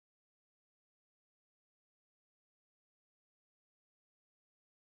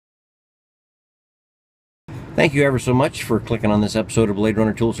Thank you ever so much for clicking on this episode of Blade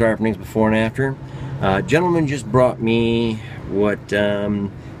Runner Tool Sharpenings Before and After. Gentleman just brought me what,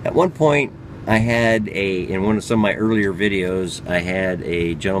 at one point I had in one of some of my earlier videos, I had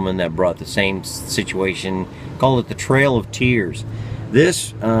a gentleman that brought the same situation, called it the Trail of Tears.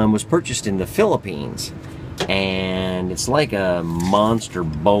 This was purchased in the Philippines, and it's like a monster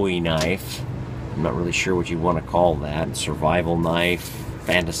Bowie knife. I'm not really sure what you want to call that. Survival knife,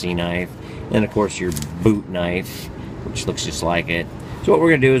 fantasy knife, and of course your boot knife, which looks just like it. So what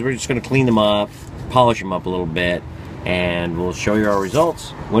we're going to do is we're just going to clean them up, polish them up a little bit, and we'll show you our results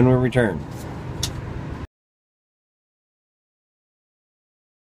when we return.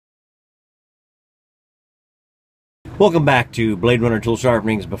 Welcome back to Blade Runner Tool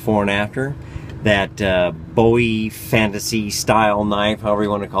Sharpenings Before and After. That Bowie fantasy style knife, however you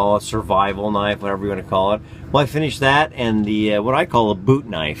want to call it, survival knife, whatever you want to call it. Well, I finished that and the what I call a boot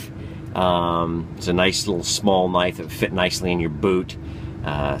knife. It's a nice little small knife that fit nicely in your boot.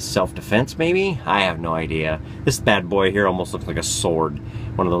 Self-defense maybe? I have no idea. This bad boy here almost looks like a sword,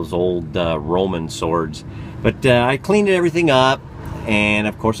 one of those old Roman swords. But I cleaned everything up, and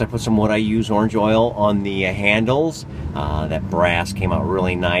of course I put some what I use orange oil on the handles. That brass came out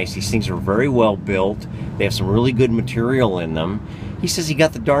really nice. These things are very well built. They have some really good material in them. He says he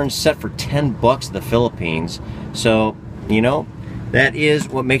got the darn set for 10 bucks in the Philippines. So, you know, that is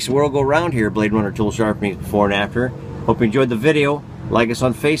what makes the world go round here, Blade Runner Tool Sharpenings Before and After. Hope you enjoyed the video. Like us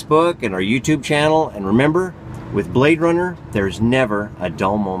on Facebook and our YouTube channel. And remember, with Blade Runner, there's never a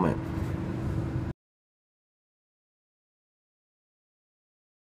dull moment.